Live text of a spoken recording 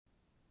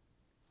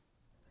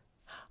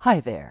Hi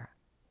there.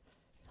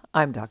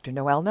 I'm Dr.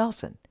 Noel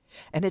Nelson,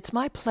 and it's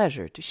my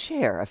pleasure to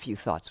share a few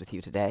thoughts with you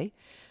today,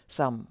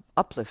 some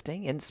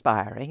uplifting,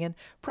 inspiring, and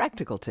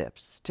practical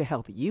tips to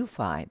help you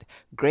find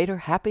greater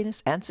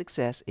happiness and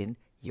success in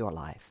your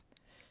life.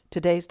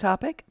 Today's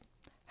topic: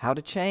 how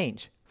to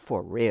change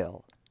for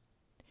real.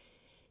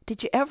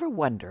 Did you ever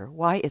wonder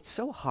why it's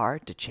so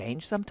hard to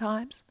change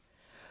sometimes?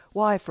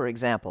 Why, for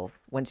example,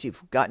 once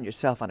you've gotten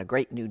yourself on a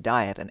great new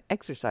diet and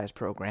exercise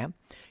program,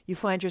 you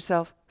find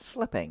yourself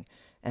slipping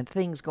and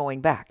things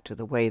going back to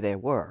the way they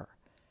were?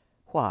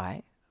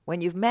 Why,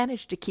 when you've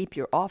managed to keep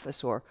your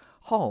office or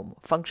home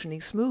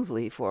functioning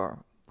smoothly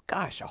for,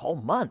 a whole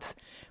month,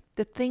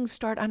 that things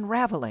start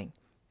unraveling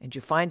and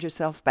you find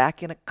yourself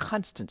back in a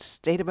constant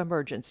state of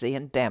emergency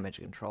and damage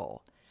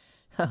control?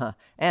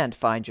 And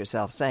find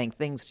yourself saying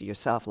things to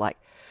yourself like,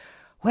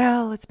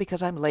 well, it's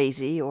because I'm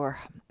lazy, or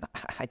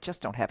I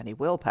just don't have any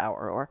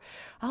willpower, or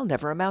I'll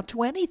never amount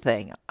to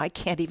anything. I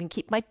can't even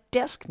keep my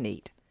desk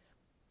neat.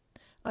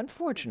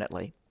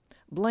 Unfortunately,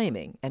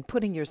 blaming and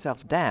putting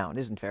yourself down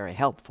isn't very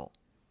helpful.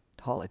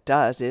 All it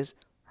does is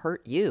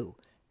hurt you,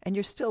 and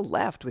you're still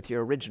left with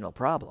your original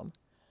problem.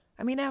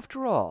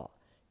 After all,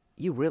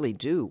 you really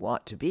do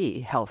want to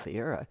be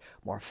healthier,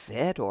 more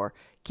fit, or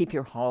keep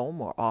your home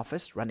or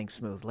office running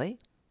smoothly.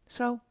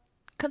 So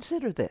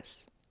consider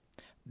this.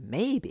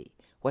 Maybe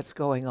what's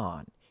going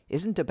on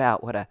isn't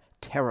about what a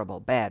terrible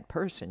bad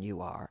person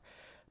you are,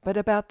 but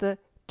about the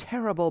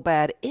terrible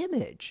bad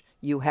image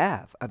you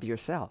have of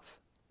yourself.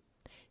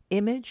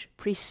 Image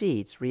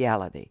precedes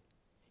reality.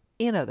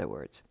 In other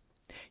words,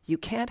 you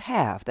can't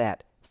have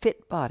that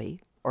fit body,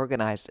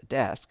 organized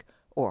desk,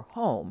 or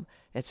home,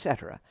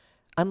 etc.,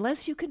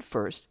 unless you can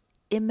first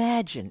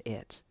imagine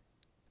it.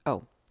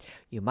 Oh,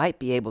 you might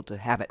be able to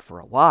have it for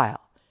a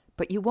while,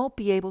 but you won't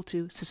be able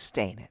to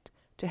sustain it,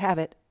 to have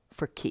it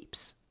for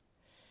keeps.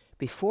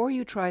 Before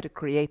you try to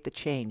create the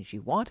change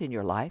you want in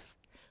your life,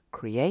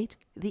 create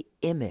the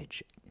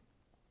image.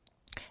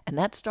 And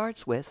that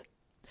starts with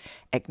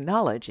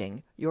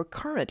acknowledging your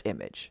current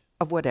image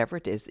of whatever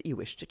it is that you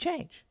wish to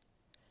change.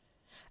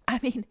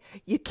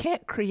 You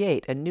can't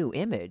create a new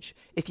image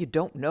if you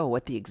don't know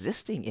what the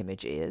existing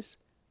image is.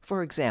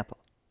 For example,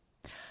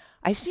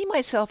 I see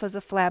myself as a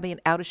flabby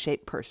and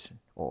out-of-shape person,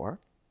 or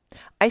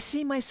I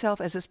see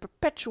myself as this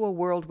perpetual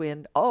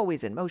whirlwind,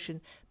 always in motion,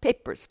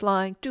 papers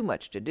flying, too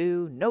much to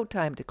do, no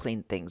time to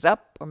clean things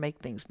up or make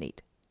things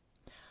neat.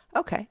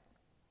 Okay,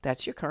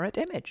 that's your current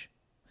image.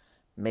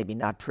 Maybe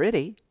not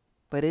pretty,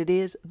 but it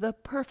is the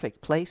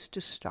perfect place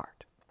to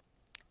start.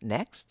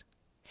 Next,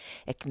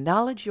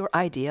 acknowledge your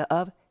idea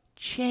of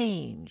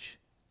change.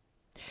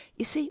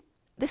 You see,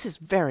 this is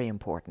very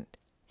important.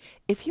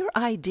 If your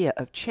idea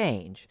of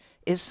change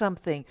is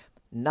something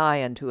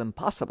nigh unto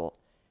impossible,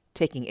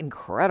 taking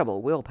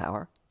incredible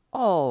willpower,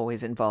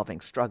 always involving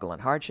struggle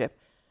and hardship,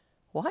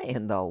 why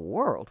in the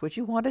world would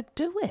you want to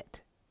do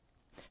it?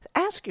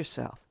 Ask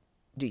yourself,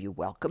 do you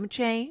welcome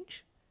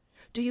change?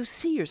 Do you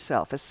see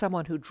yourself as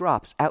someone who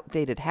drops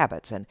outdated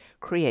habits and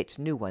creates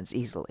new ones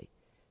easily?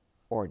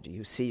 Or do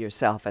you see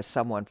yourself as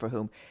someone for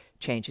whom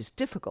change is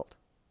difficult,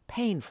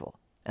 painful,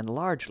 and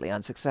largely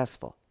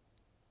unsuccessful?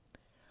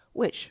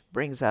 Which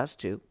brings us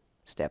to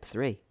step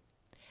 3.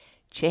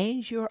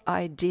 Change your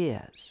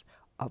ideas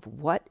of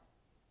what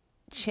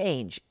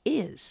change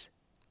is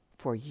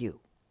for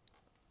you.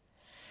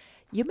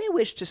 You may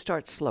wish to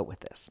start slow with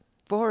this.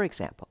 For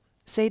example,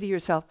 say to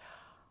yourself,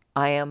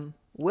 I am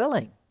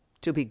willing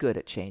to be good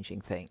at changing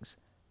things,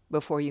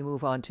 before you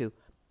move on to,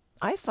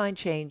 I find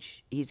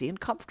change easy and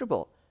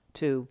comfortable,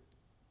 to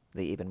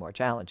the even more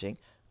challenging,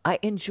 I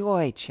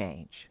enjoy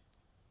change.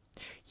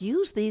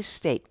 Use these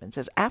statements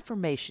as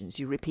affirmations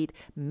you repeat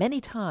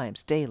many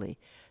times daily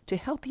to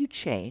help you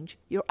change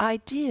your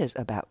ideas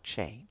about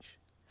change.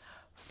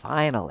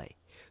 Finally,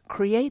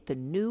 create the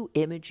new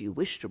image you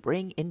wish to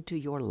bring into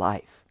your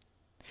life.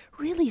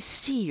 Really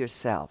see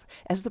yourself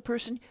as the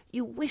person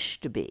you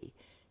wish to be.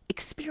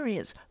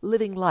 Experience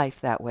living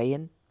life that way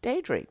in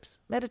daydreams,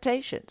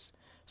 meditations.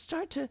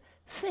 Start to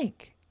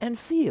think and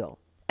feel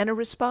and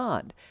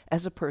respond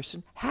as a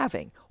person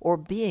having or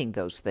being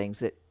those things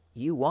that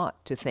you want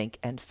to think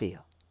and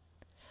feel.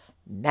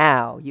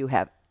 Now you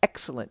have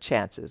excellent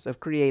chances of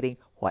creating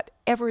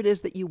whatever it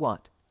is that you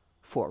want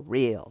for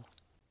real.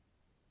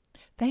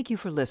 Thank you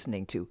for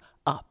listening to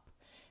Up,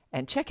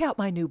 and check out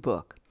my new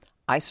book,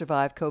 I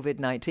Survived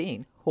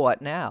COVID-19, What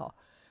Now?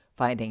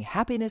 Finding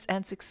Happiness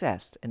and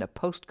Success in a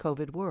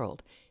Post-COVID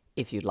World,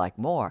 if you'd like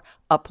more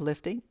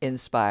uplifting,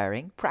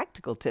 inspiring,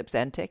 practical tips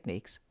and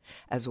techniques,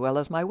 as well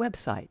as my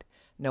website,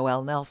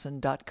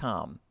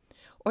 noelnelson.com,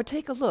 or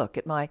take a look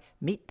at my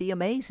Meet the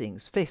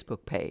Amazings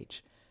Facebook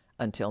page.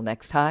 Until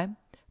next time,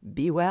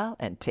 be well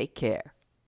and take care.